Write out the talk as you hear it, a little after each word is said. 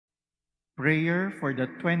Prayer for the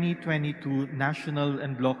 2022 national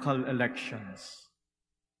and local elections.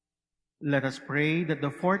 Let us pray that the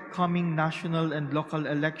forthcoming national and local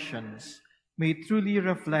elections may truly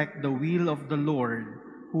reflect the will of the Lord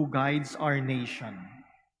who guides our nation.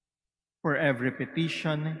 For every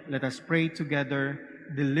petition, let us pray together,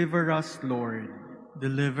 deliver us, Lord.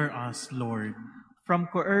 Deliver us, Lord. From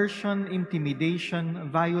coercion, intimidation,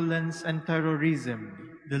 violence, and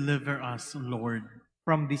terrorism. Deliver us, Lord.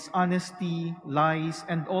 From dishonesty, lies,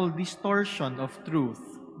 and all distortion of truth.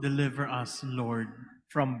 Deliver us, Lord.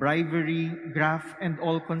 From bribery, graft, and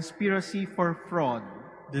all conspiracy for fraud.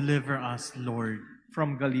 Deliver us, Lord.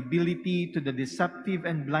 From gullibility to the deceptive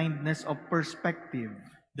and blindness of perspective.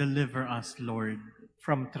 Deliver us, Lord.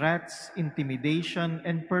 From threats, intimidation,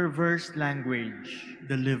 and perverse language.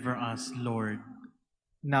 Deliver us, Lord.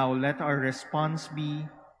 Now let our response be,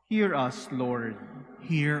 hear us, Lord.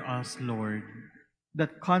 Hear us, Lord.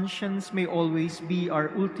 That conscience may always be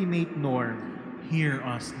our ultimate norm. Hear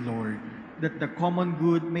us, Lord. That the common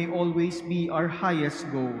good may always be our highest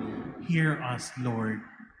goal. Hear us, Lord.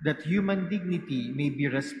 That human dignity may be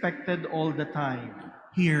respected all the time.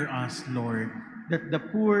 Hear us, Lord. That the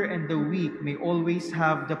poor and the weak may always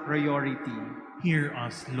have the priority. Hear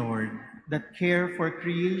us, Lord. That care for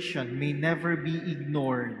creation may never be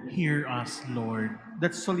ignored. Hear us, Lord.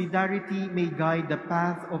 That solidarity may guide the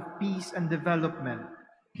path of peace and development.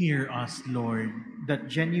 Hear us, Lord. That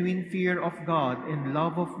genuine fear of God and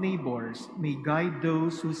love of neighbors may guide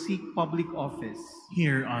those who seek public office.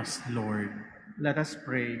 Hear us, Lord. Let us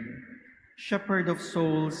pray. Shepherd of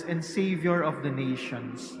souls and Savior of the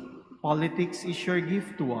nations, politics is your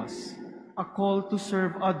gift to us, a call to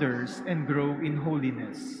serve others and grow in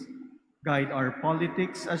holiness. Guide our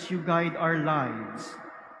politics as you guide our lives.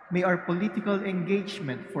 May our political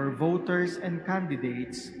engagement for voters and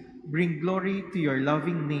candidates bring glory to your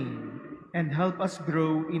loving name and help us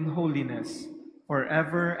grow in holiness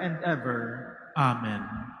forever and ever. Amen.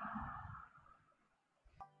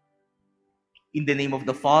 In the name of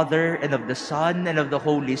the Father, and of the Son, and of the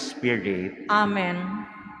Holy Spirit. Amen.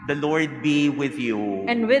 The Lord be with you.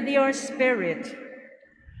 And with your spirit.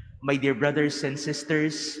 My dear brothers and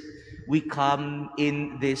sisters, we come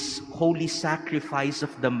in this holy sacrifice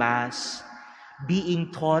of the Mass,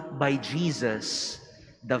 being taught by Jesus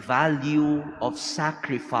the value of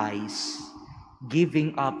sacrifice,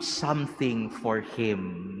 giving up something for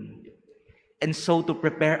Him. And so to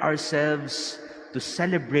prepare ourselves to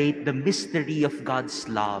celebrate the mystery of God's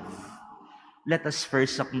love, let us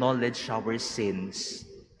first acknowledge our sins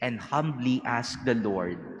and humbly ask the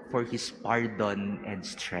Lord for His pardon and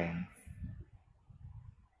strength.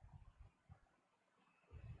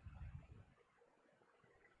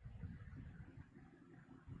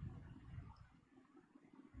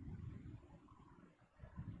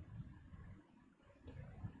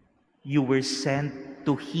 You were sent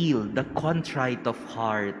to heal the contrite of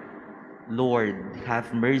heart. Lord,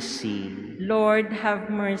 have mercy. Lord, have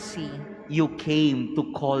mercy. You came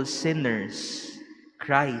to call sinners.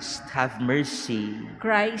 Christ, have mercy.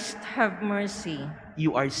 Christ, have mercy.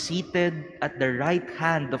 You are seated at the right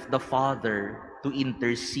hand of the Father to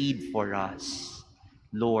intercede for us.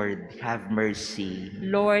 Lord, have mercy.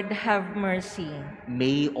 Lord, have mercy.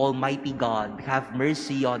 May Almighty God have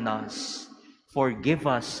mercy on us, forgive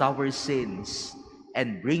us our sins,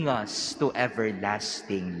 and bring us to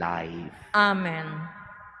everlasting life. Amen.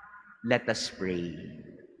 Let us pray.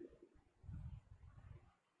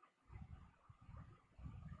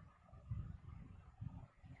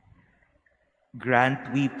 Grant,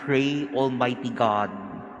 we pray, Almighty God,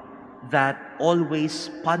 that always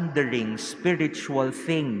pondering spiritual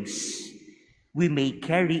things, we may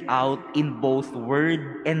carry out in both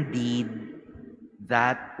word and deed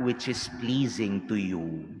that which is pleasing to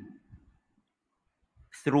you.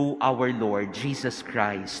 Through our Lord Jesus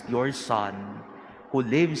Christ, your Son, who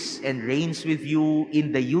lives and reigns with you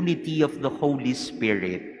in the unity of the Holy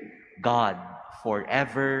Spirit, God,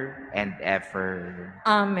 forever and ever.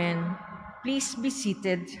 Amen. Please be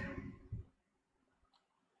seated.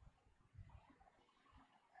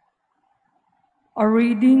 A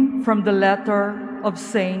reading from the letter of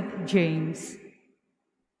Saint James.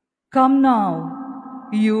 Come now,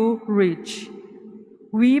 you rich,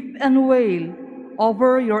 weep and wail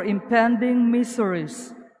over your impending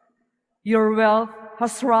miseries. Your wealth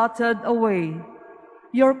has rotted away.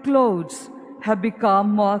 Your clothes have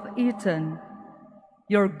become moth-eaten.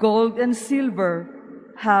 Your gold and silver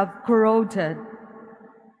have corroded.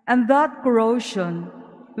 And that corrosion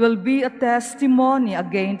will be a testimony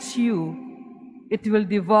against you. It will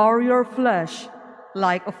devour your flesh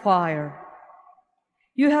like a fire.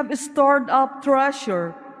 You have stored up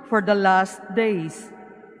treasure for the last days.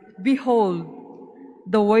 Behold,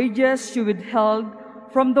 the wages you withheld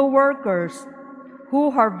from the workers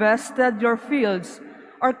who harvested your fields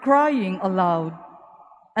are crying aloud,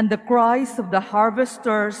 and the cries of the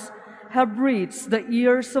harvesters have reached the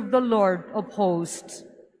ears of the Lord of hosts.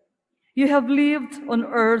 You have lived on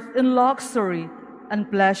earth in luxury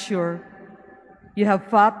and pleasure. You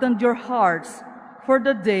have fattened your hearts for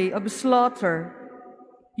the day of slaughter.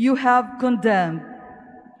 You have condemned.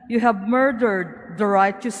 You have murdered the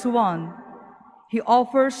righteous one. He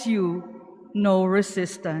offers you no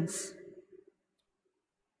resistance.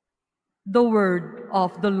 The word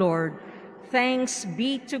of the Lord. Thanks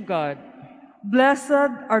be to God.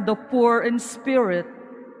 Blessed are the poor in spirit.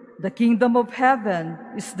 The kingdom of heaven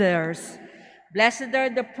is theirs. Blessed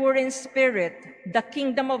are the poor in spirit. The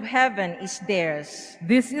kingdom of heaven is theirs.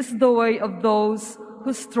 This is the way of those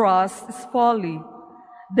whose trust is folly,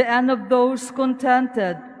 the end of those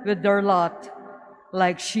contented with their lot.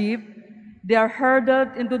 Like sheep, they are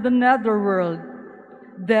herded into the netherworld.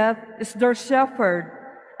 Death is their shepherd,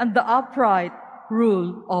 and the upright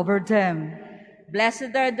rule over them.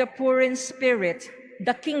 Blessed are the poor in spirit.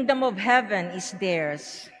 The kingdom of heaven is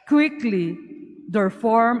theirs. Quickly, their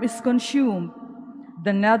form is consumed.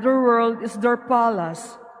 The netherworld is their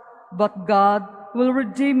palace. But God will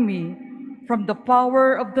redeem me from the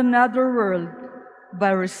power of the netherworld by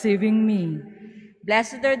receiving me.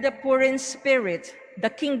 Blessed are the poor in spirit. The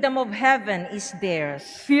kingdom of heaven is theirs.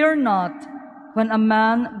 Fear not when a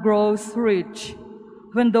man grows rich,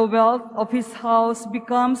 when the wealth of his house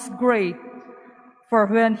becomes great. For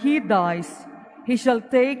when he dies, he shall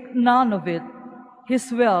take none of it.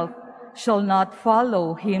 His wealth shall not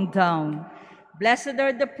follow him down. Blessed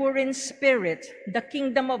are the poor in spirit. The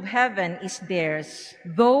kingdom of heaven is theirs.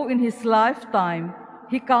 Though in his lifetime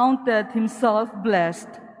he counted himself blessed,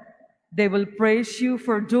 they will praise you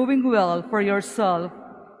for doing well for yourself.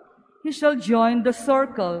 He shall join the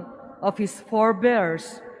circle of his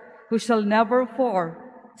forebears, who shall never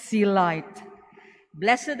see light.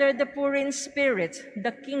 Blessed are the poor in spirit.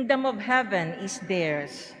 The kingdom of heaven is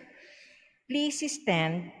theirs. Please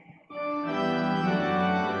stand.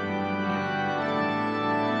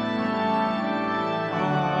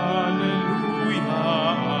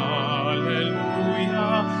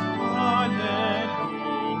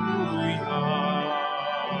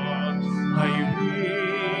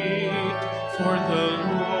 For the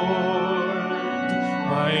Lord,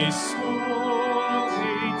 my soul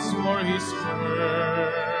waits for his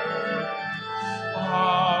word.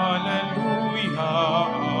 Hallelujah,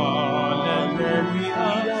 hallelujah,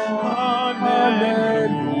 hallelujah.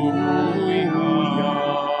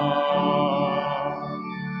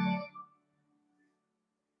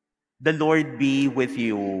 The Lord be with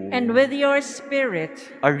you. And with your spirit.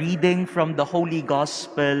 A reading from the Holy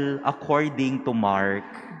Gospel according to Mark.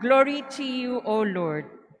 Glory to you, O Lord.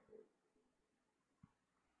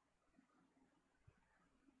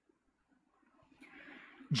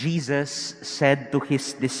 Jesus said to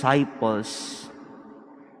his disciples,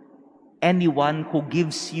 "Anyone who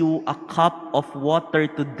gives you a cup of water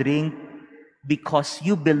to drink because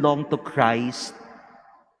you belong to Christ,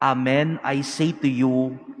 amen, I say to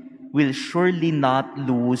you, will surely not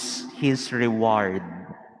lose his reward.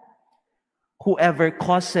 Whoever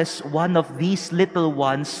causes one of these little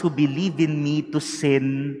ones who believe in me to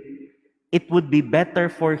sin, it would be better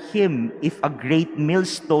for him if a great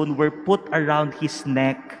millstone were put around his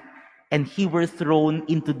neck and he were thrown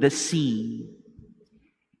into the sea.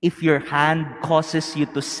 If your hand causes you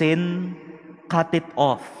to sin, cut it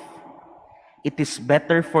off. It is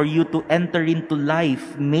better for you to enter into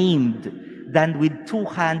life maimed than with two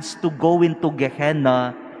hands to go into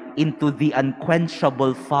Gehenna, into the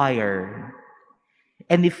unquenchable fire.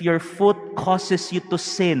 And if your foot causes you to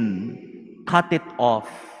sin, cut it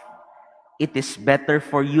off. It is better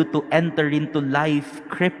for you to enter into life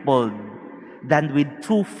crippled than with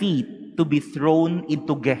 2 feet to be thrown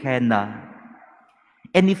into Gehenna.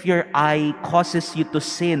 And if your eye causes you to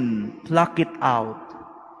sin, pluck it out.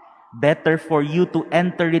 Better for you to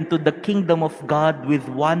enter into the kingdom of God with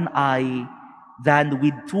 1 eye than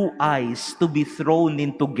with 2 eyes to be thrown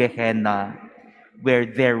into Gehenna, where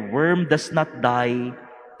their worm does not die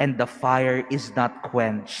and the fire is not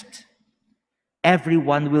quenched.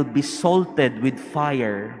 Everyone will be salted with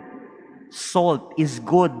fire. Salt is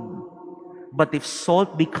good, but if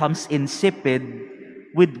salt becomes insipid,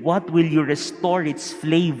 with what will you restore its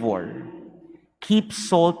flavor? Keep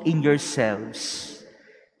salt in yourselves,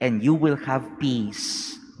 and you will have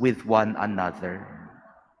peace with one another."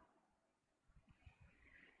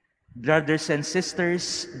 Brothers and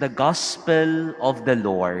sisters, the Gospel of the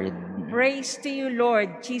Lord. Praise to you,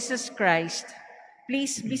 Lord Jesus Christ.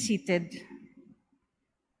 Please be seated.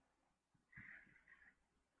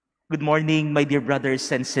 Good morning, my dear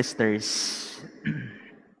brothers and sisters.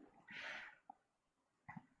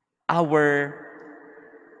 Our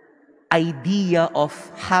idea of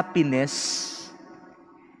happiness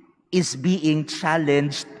is being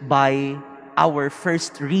challenged by our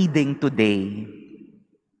first reading today.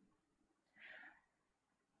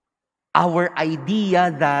 Our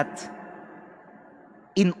idea that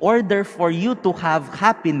in order for you to have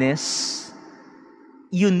happiness,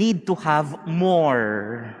 you need to have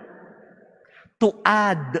more, to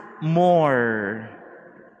add more.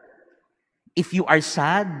 If you are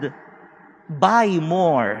sad, buy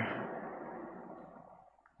more.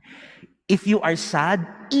 If you are sad,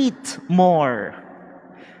 eat more.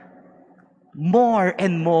 More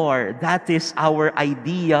and more. That is our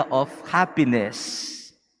idea of happiness.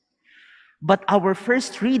 But our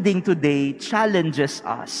first reading today challenges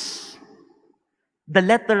us. The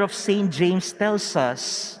letter of St. James tells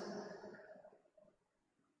us,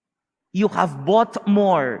 you have bought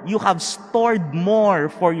more, you have stored more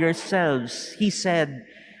for yourselves. He said,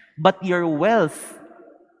 but your wealth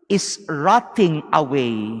is rotting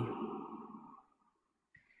away.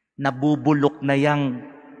 Nabubulok na yang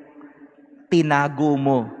tinago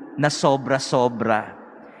mo na sobra-sobra.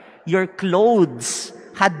 Your clothes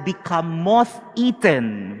had become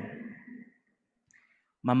moth-eaten.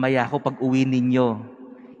 Mamaya ko pag uwi ninyo,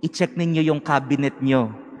 i-check ninyo yung cabinet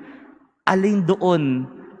nyo. Alin doon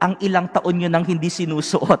ang ilang taon nyo nang hindi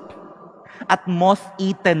sinusuot at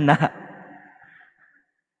moth-eaten na.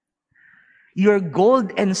 Your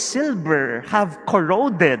gold and silver have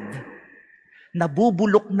corroded.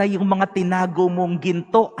 Nabubulok na yung mga tinago mong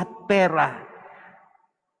ginto at pera.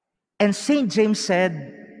 And St. James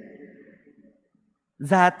said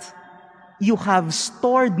that you have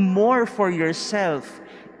stored more for yourself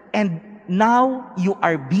and now you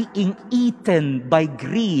are being eaten by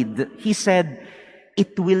greed. He said,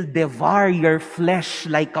 it will devour your flesh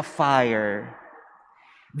like a fire.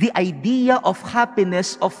 The idea of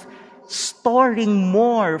happiness, of storing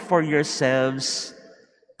more for yourselves,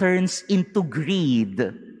 turns into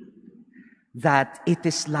greed. That it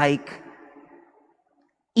is like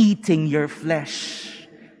eating your flesh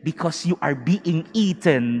because you are being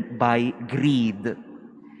eaten by greed.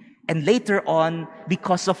 And later on,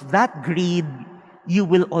 because of that greed, you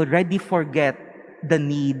will already forget the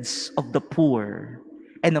needs of the poor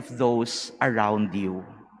and of those around you.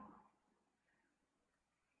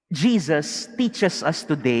 Jesus teaches us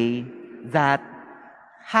today that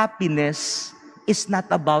happiness is not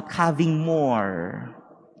about having more.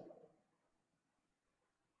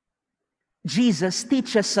 Jesus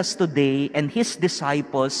teaches us today and his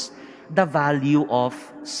disciples the value of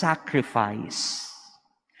sacrifice.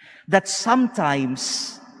 That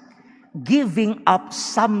sometimes giving up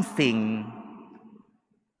something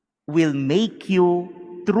will make you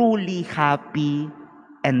truly happy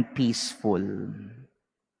and peaceful.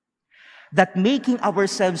 That making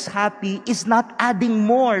ourselves happy is not adding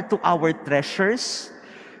more to our treasures,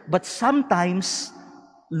 but sometimes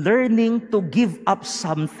learning to give up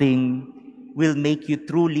something will make you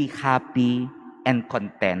truly happy and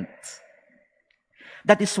content.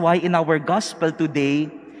 That is why in our gospel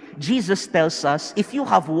today, Jesus tells us, if you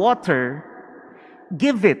have water,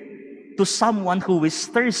 give it to someone who is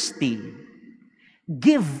thirsty.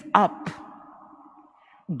 Give up.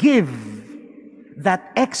 Give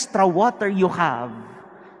that extra water you have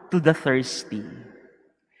to the thirsty.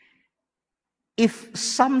 If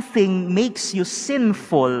something makes you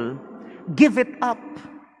sinful, give it up.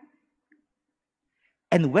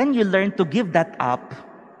 And when you learn to give that up,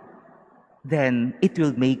 then it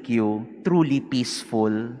will make you truly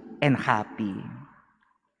peaceful and happy.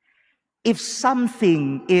 If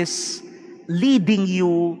something is leading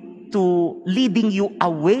you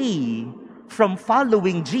away from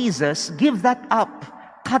following Jesus, give that up.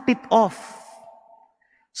 Cut it off.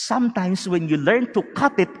 Sometimes when you learn to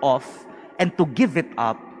cut it off and to give it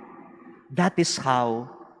up, that is how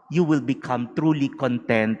you will become truly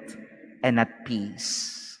content and at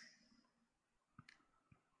peace.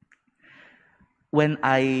 When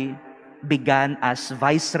I began as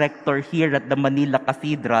vice rector here at the Manila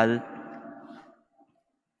Cathedral,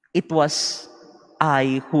 it was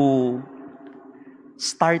I who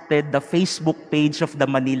started the Facebook page of the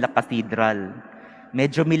Manila Cathedral.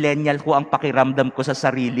 Medyo millennial ko ang pakiramdam ko sa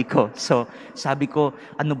sarili ko. So, sabi ko,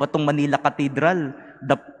 ano ba tong Manila Cathedral?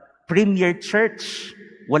 The premier church,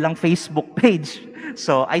 walang Facebook page.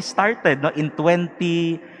 So, I started in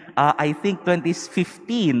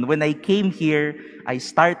 2015, when I came here, I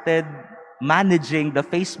started managing the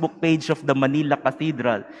Facebook page of the Manila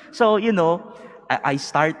Cathedral. So, I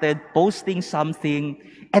started posting something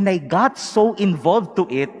and I got so involved to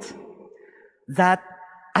it that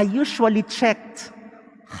I usually checked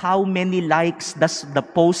how many likes does the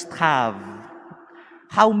post have?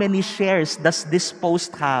 How many shares does this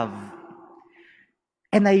post have?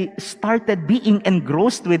 And I started being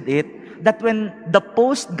engrossed with it that when the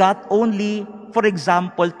post got only, for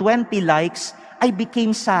example, 20 likes, I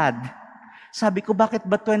became sad. Sabi ko, bakit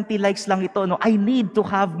ba 20 likes lang ito? No, I need to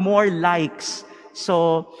have more likes.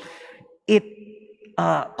 So, it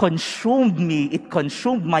consumed me. It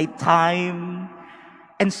consumed my time.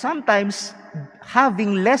 And sometimes,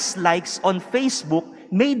 having less likes on Facebook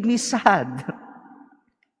made me sad.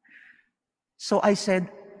 So I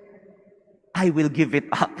said, I will give it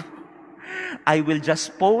up. I will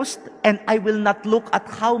just post and I will not look at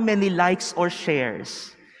how many likes or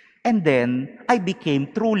shares. And then, I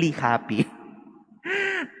became truly happy.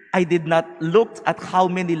 I did not look at how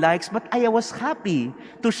many likes, but I was happy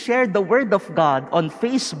to share the Word of God on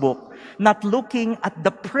Facebook, not looking at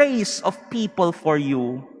the praise of people for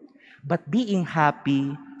you, but being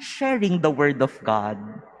happy, sharing the Word of God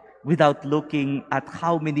without looking at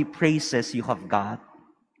how many praises you have got.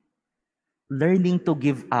 Learning to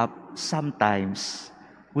give up sometimes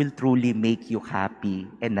will truly make you happy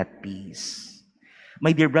and at peace.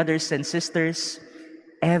 My dear brothers and sisters,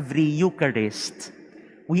 every Eucharist,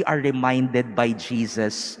 we are reminded by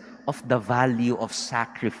Jesus of the value of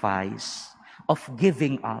sacrifice, of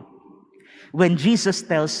giving up. When Jesus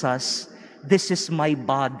tells us, this is my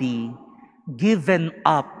body given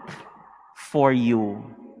up for you.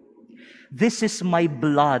 This is my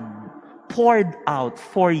blood poured out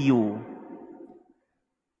for you.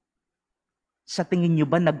 Sa tingin niyo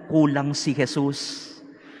ba nagkulang si Jesus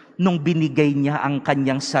nung binigay niya ang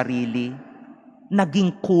kanyang sarili?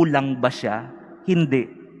 Naging kulang ba siya?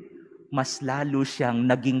 Hindi. Mas lalo siyang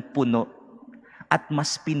naging puno at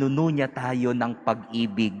mas pinuno niya tayo ng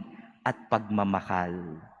pag-ibig at pagmamahal.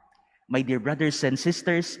 My dear brothers and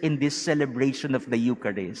sisters, in this celebration of the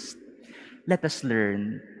Eucharist, let us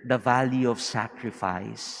learn the value of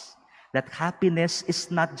sacrifice. That happiness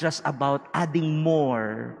is not just about adding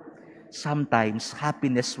more. Sometimes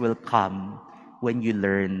happiness will come when you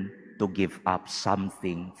learn to give up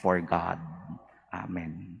something for God.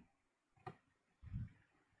 Amen.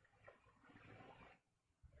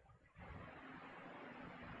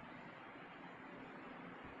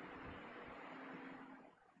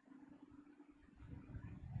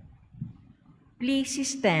 Please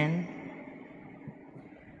stand.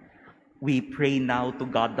 We pray now to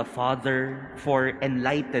God the Father for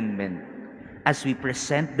enlightenment as we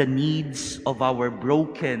present the needs of our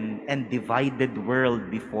broken and divided world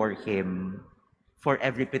before Him. For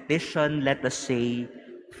every petition, let us say,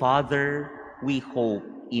 Father, we hope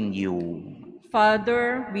in you.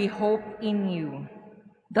 Father, we hope in you.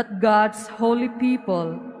 That God's holy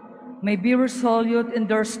people may be resolute in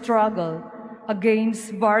their struggle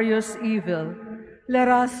against various evil, let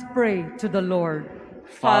us pray to the Lord.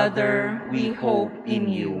 Father, we hope in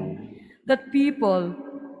you. That people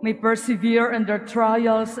may persevere in their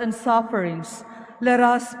trials and sufferings, let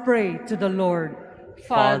us pray to the Lord.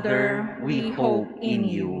 Father, we hope in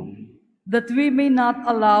you. That we may not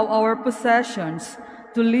allow our possessions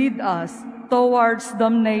to lead us towards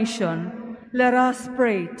damnation, let us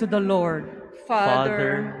pray to the Lord.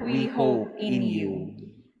 Father, we hope in you.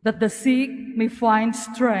 That the sick may find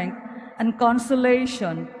strength and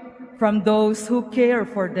consolation from those who care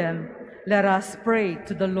for them, let us pray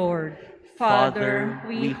to the Lord. Father,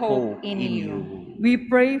 we hope in you. We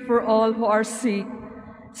pray for all who are sick,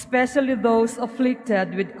 especially those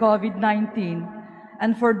afflicted with COVID-19,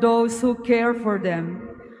 and for those who care for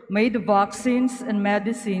them. May the vaccines and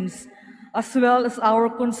medicines, as well as our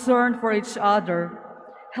concern for each other,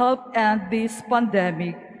 help end this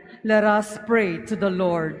pandemic. Let us pray to the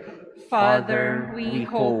Lord. Father, we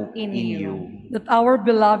hope in you. That our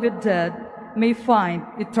beloved dead may find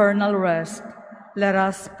eternal rest. Let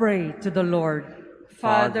us pray to the Lord.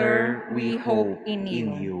 Father, we hope in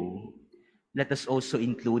you. Let us also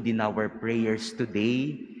include in our prayers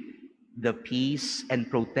today the peace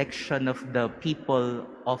and protection of the people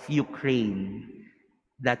of Ukraine,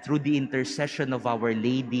 that through the intercession of Our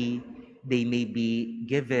Lady, they may be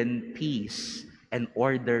given peace and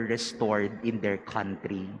order restored in their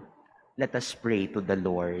country. Let us pray to the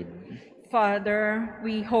Lord. Father,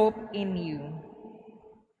 we hope in you.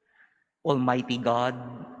 Almighty God,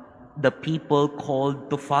 the people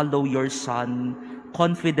called to follow your Son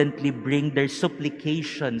confidently bring their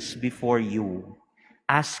supplications before you,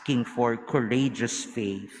 asking for courageous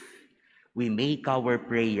faith. We make our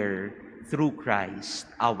prayer through Christ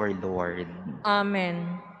our Lord.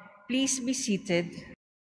 Amen. Please be seated.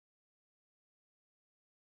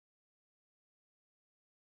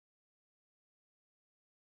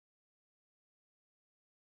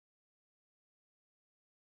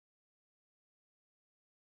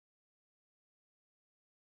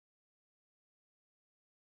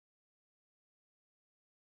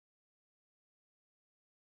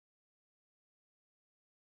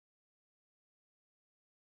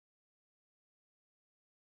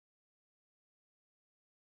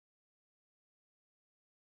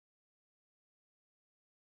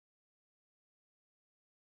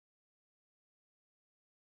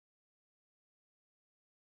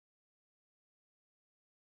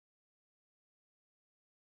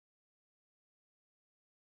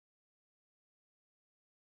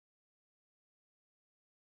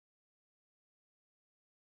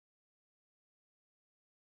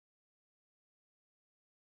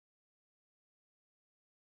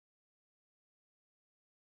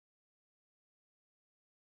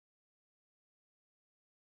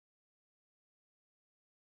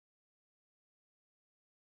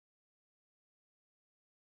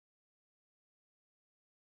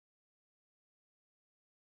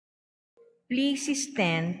 Please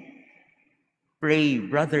stand. Pray,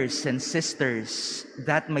 brothers and sisters,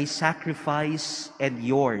 that my sacrifice and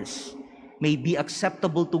yours may be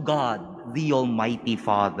acceptable to God, the Almighty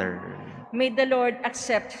Father. May the Lord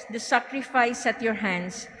accept the sacrifice at your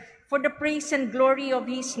hands for the praise and glory of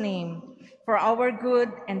his name, for our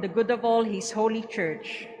good and the good of all his holy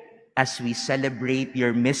church. As we celebrate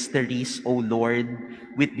your mysteries, O Lord,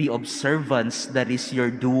 with the observance that is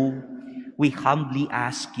your due, we humbly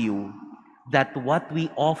ask you that what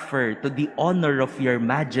we offer to the honor of your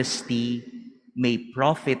majesty may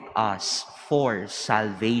profit us for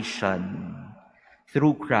salvation.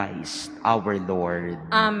 Through Christ our Lord.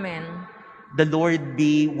 Amen. The Lord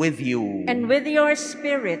be with you. And with your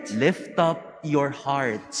spirit, Lift up your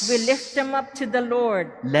hearts. we lift them up to the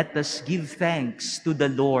Lord. Let us give thanks to the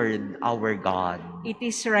Lord our God. It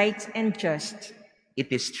is right and just.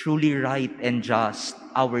 It is truly right and just,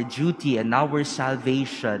 our duty and our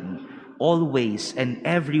salvation, always and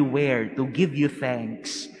everywhere to give you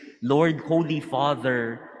thanks, Lord, Holy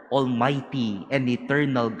Father, Almighty and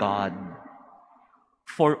eternal God.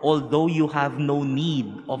 For although you have no need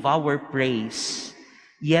of our praise,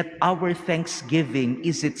 yet our thanksgiving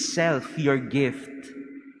is itself your gift.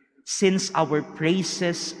 Since our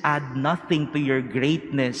praises add nothing to your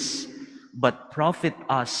greatness, but profit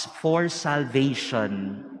us for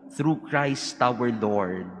salvation through Christ our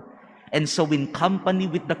Lord. And so in company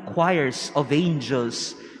with the choirs of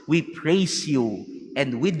angels, we praise you,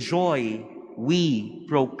 and with joy we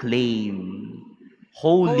proclaim,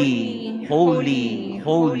 Holy, holy,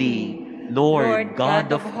 holy, Lord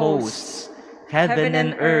God of hosts, heaven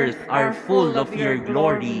and earth are full of your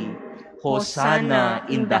glory. Hosanna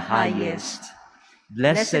in the highest.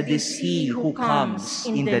 Blessed is he who comes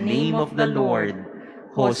in the name of the Lord.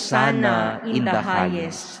 Hosanna in the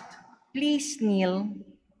highest. Please kneel.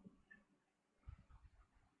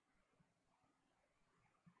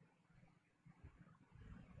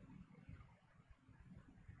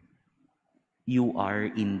 You are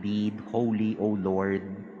indeed holy, O Lord,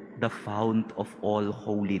 the fount of all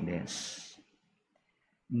holiness.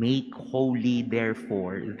 Make holy,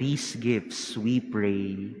 therefore, these gifts, we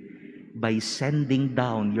pray, by sending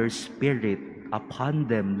down your Spirit upon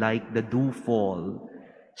them like the dewfall,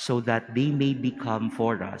 so that they may become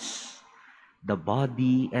for us the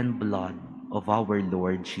body and blood of our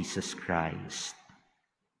Lord Jesus Christ.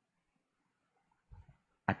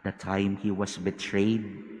 At the time he was betrayed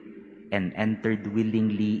and entered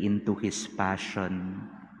willingly into his passion,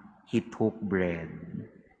 he took bread,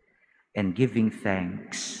 and giving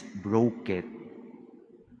thanks, broke it,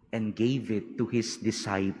 and gave it to his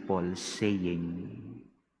disciples, saying,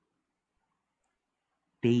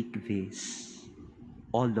 Take this,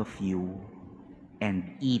 all of you,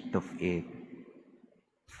 and eat of it,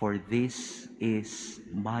 for this is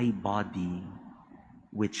my body,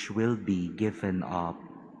 which will be given up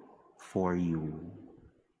for you.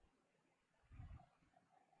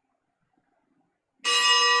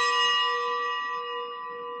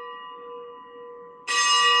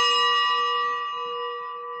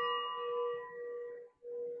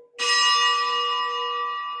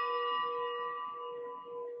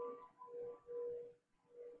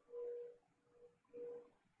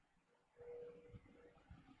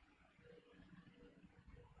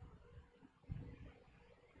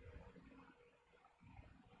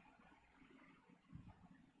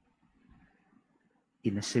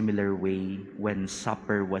 In a similar way, when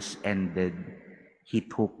supper was ended, He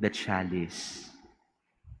took the chalice,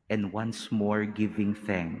 and once more giving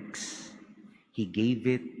thanks, he gave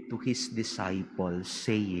it to his disciples,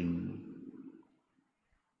 saying,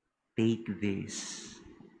 "Take this,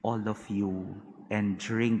 all of you, and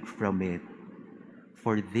drink from it,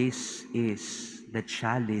 for this is the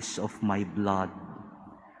chalice of my blood,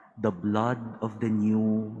 the blood of the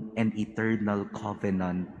new and eternal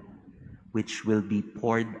covenant, which will be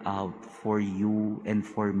poured out for you and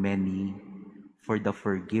for many for the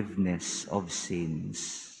forgiveness of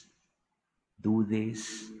sins. Do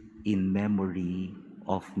this in memory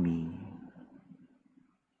of me."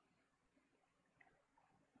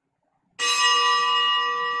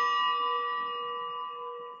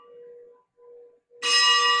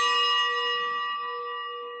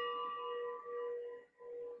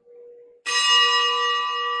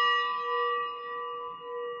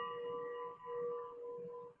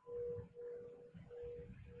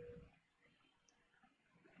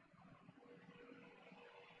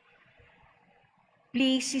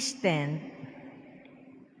 Please stand.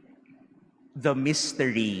 The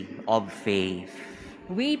mystery of faith.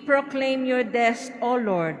 We proclaim your death, O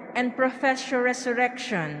Lord, and profess your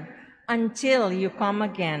resurrection until you come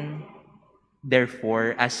again.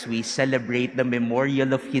 Therefore, as we celebrate the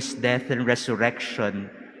memorial of his death and resurrection,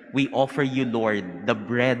 we offer you, Lord, the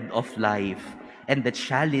bread of life and the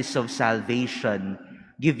chalice of salvation,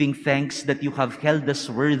 giving thanks that you have held us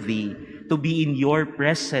worthy to be in your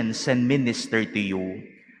presence and minister to you.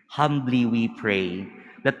 Humbly we pray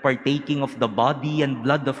that partaking of the body and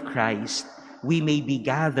blood of Christ, we may be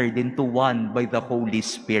gathered into one by the Holy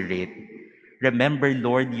Spirit. Remember,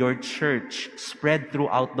 Lord, your church spread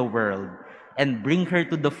throughout the world, and bring her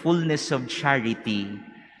to the fullness of charity,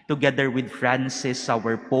 together with Francis,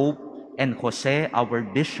 our Pope, and Jose, our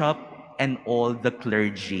Bishop, and all the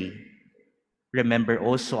clergy. Remember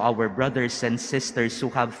also our brothers and sisters who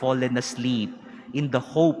have fallen asleep in the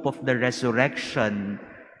hope of the resurrection,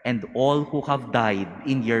 and all who have died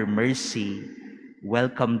in your mercy.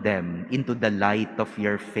 Welcome them into the light of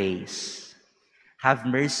your face. Have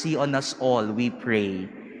mercy on us all, we pray,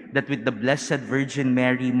 that with the Blessed Virgin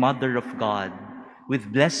Mary, Mother of God,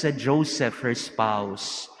 with Blessed Joseph, her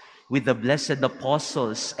spouse, with the blessed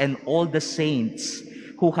apostles and all the saints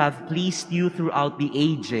who have pleased you throughout the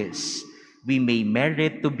ages, we may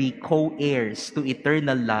merit to be co-heirs to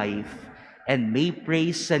eternal life, and may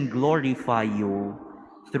praise and glorify you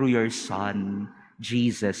through your Son,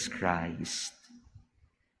 Jesus Christ.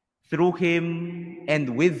 Through him,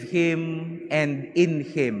 and with him, and in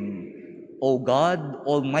him, O God,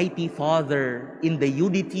 Almighty Father, in the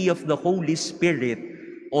unity of the Holy Spirit,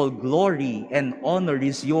 all glory and honor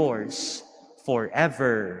is yours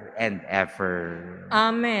forever and ever.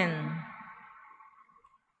 Amen.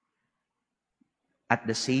 At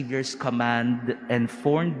the Savior's command and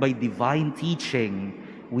formed by divine teaching,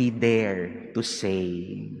 we dare to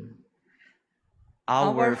say,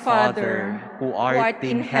 Our Father, who art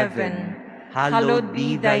in heaven, hallowed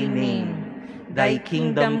be thy name. Thy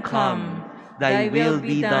kingdom come, thy will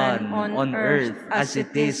be done on earth as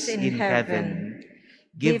it is in heaven.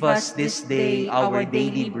 Give us this day our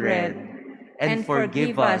daily bread, and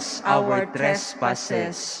forgive us our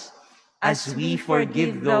trespasses, as we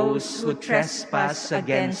forgive those who trespass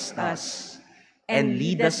against us. And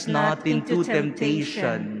lead us not into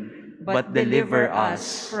temptation, but deliver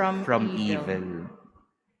us from evil.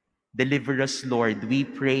 Deliver us, Lord, we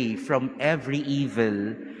pray, from every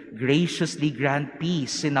evil. Graciously grant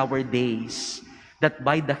peace in our days, that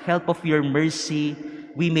by the help of your mercy,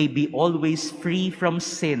 we may be always free from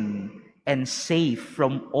sin and safe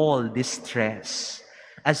from all distress,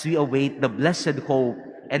 as we await the blessed hope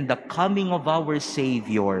and the coming of our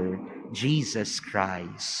Savior, Jesus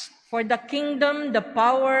Christ. For the kingdom, the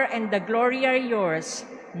power, and the glory are yours,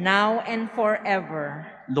 now and forever.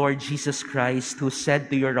 Lord Jesus Christ, who said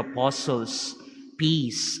to your apostles,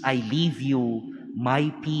 "Peace I leave you, my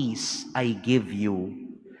peace I give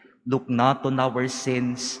you," look not on our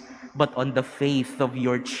sins, but on the faith of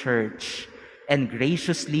your church, and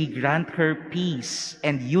graciously grant her peace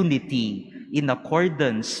and unity in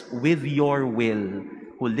accordance with your will,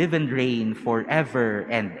 who live and reign forever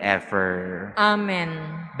and ever.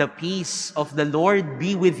 Amen. The peace of the Lord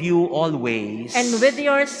be with you always. And with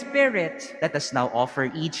your spirit. Let us now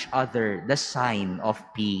offer each other the sign of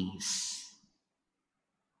peace.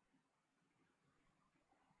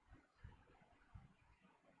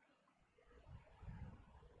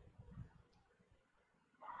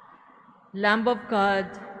 Lamb of God,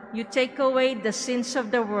 you take away the sins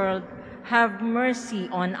of the world, have mercy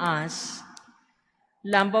on us.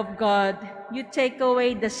 Lamb of God, you take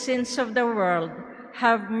away the sins of the world,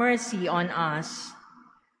 have mercy on us.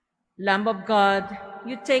 Lamb of God,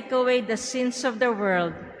 you take away the sins of the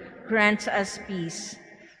world, grant us peace.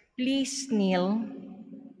 Please kneel.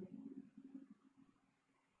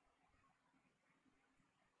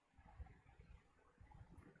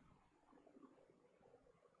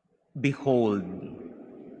 Behold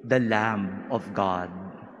the Lamb of God.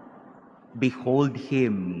 Behold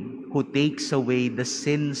him who takes away the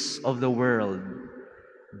sins of the world.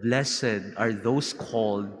 Blessed are those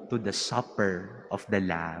called to the supper of the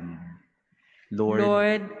Lamb.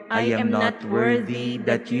 Lord, I am not worthy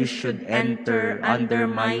that you should enter under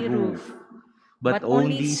my roof, but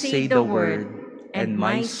only say the word, and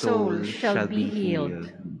my soul shall be healed.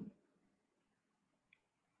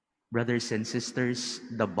 Brothers and sisters,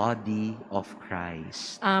 the body of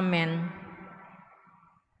Christ. Amen.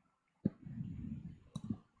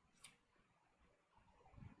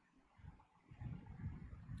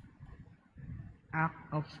 Act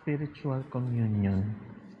of spiritual communion.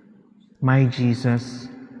 My Jesus,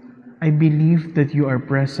 I believe that you are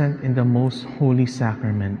present in the most holy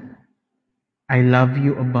sacrament. I love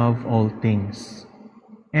you above all things,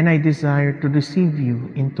 and I desire to receive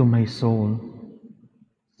you into my soul.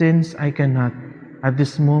 Since I cannot at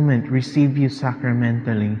this moment receive you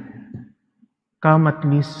sacramentally, come at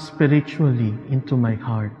least spiritually into my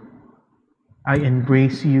heart. I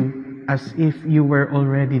embrace you as if you were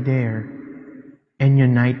already there, and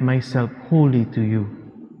unite myself wholly to you.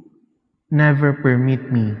 Never permit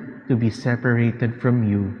me to be separated from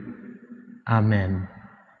you. Amen.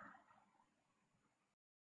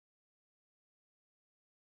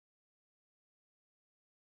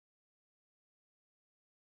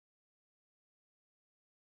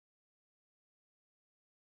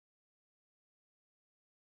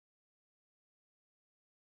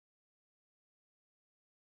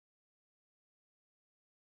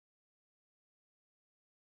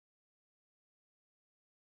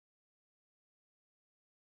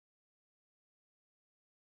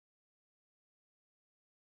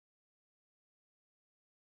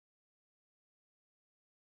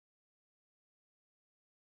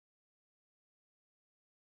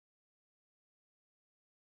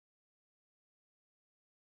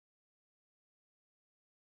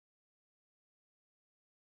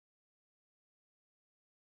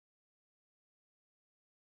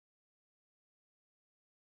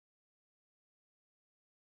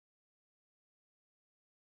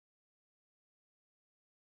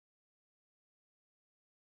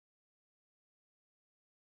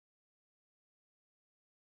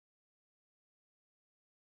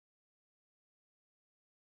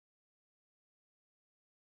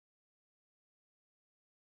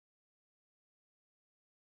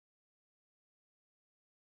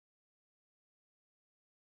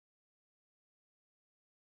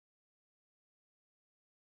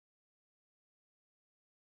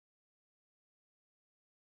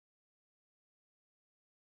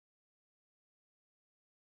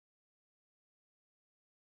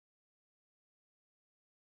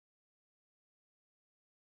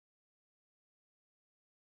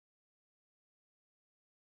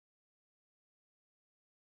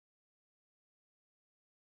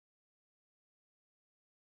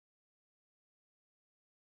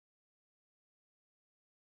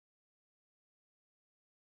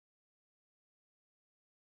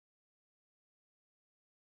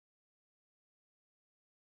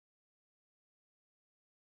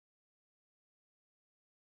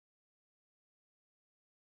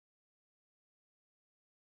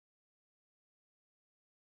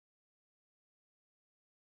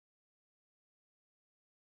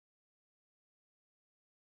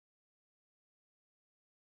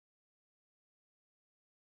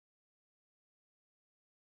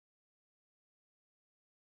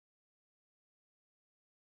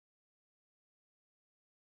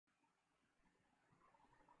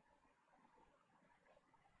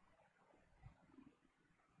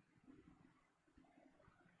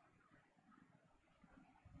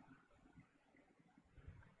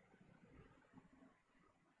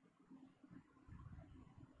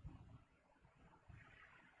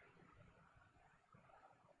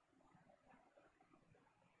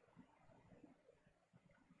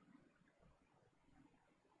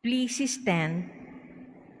 Please stand.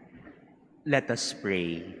 Let us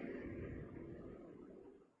pray.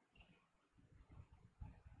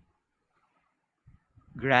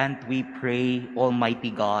 Grant, we pray, Almighty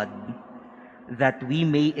God, that we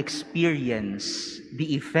may experience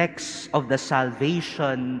the effects of the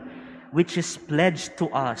salvation which is pledged to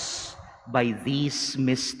us by these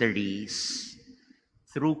mysteries.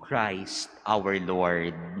 Through Christ our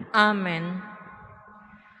Lord. Amen.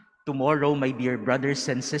 Tomorrow, my dear brothers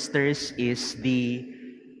and sisters, is the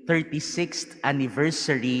 36th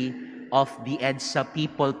anniversary of the EDSA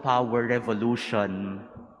People Power Revolution.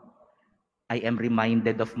 I am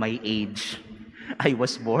reminded of my age. I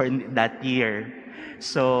was born that year.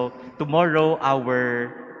 So tomorrow,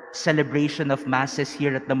 our celebration of Masses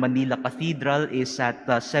here at the Manila Cathedral is at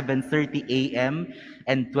 7:30 a.m.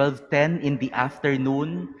 and 12:10 in the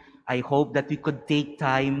afternoon. I hope that we could take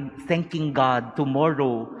time thanking God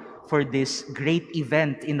tomorrow for this great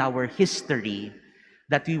event in our history,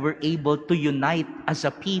 that we were able to unite as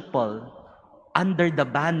a people under the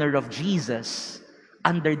banner of Jesus,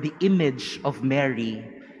 under the image of Mary,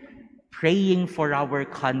 praying for our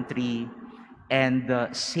country and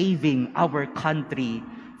saving our country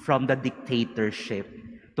from the dictatorship.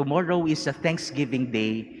 Tomorrow is a Thanksgiving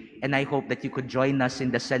Day, and I hope that you could join us in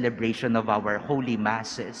the celebration of our Holy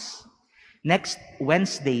Masses. Next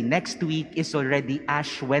Wednesday, next week, is already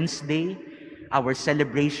Ash Wednesday. Our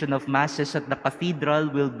celebration of Masses at the Cathedral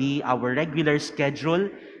will be our regular schedule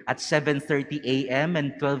at 7:30 a.m.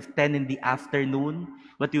 and 12:10 in the afternoon,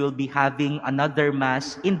 but we will be having another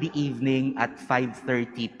Mass in the evening at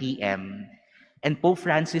 5:30 p.m. And Pope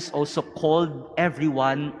Francis also called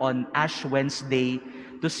everyone on Ash Wednesday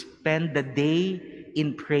to spend the day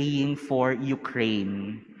in praying for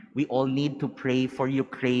Ukraine. We all need to pray for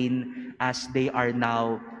Ukraine as they are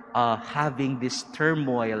now having this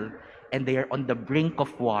turmoil and they are on the brink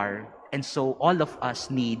of war. And so all of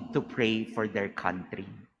us need to pray for their country.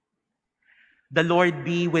 The Lord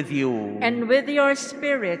be with you. And with your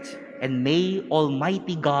spirit. And may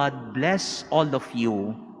Almighty God bless all of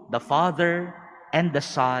you, the Father, and the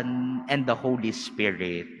Son, and the Holy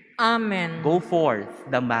Spirit. Amen. Go forth,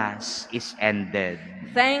 the Mass is ended.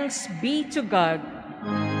 Thanks be to God.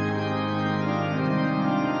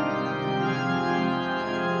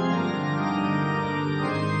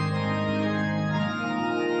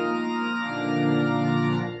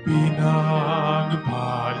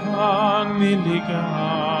 Pinagpalang niligaw,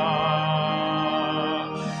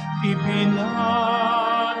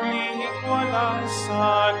 ibinagling wala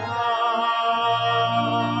sana,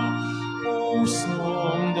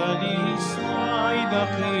 pusong dalisay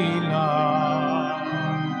dakila.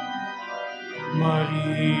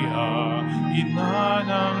 Maria, ina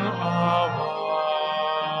ng awa,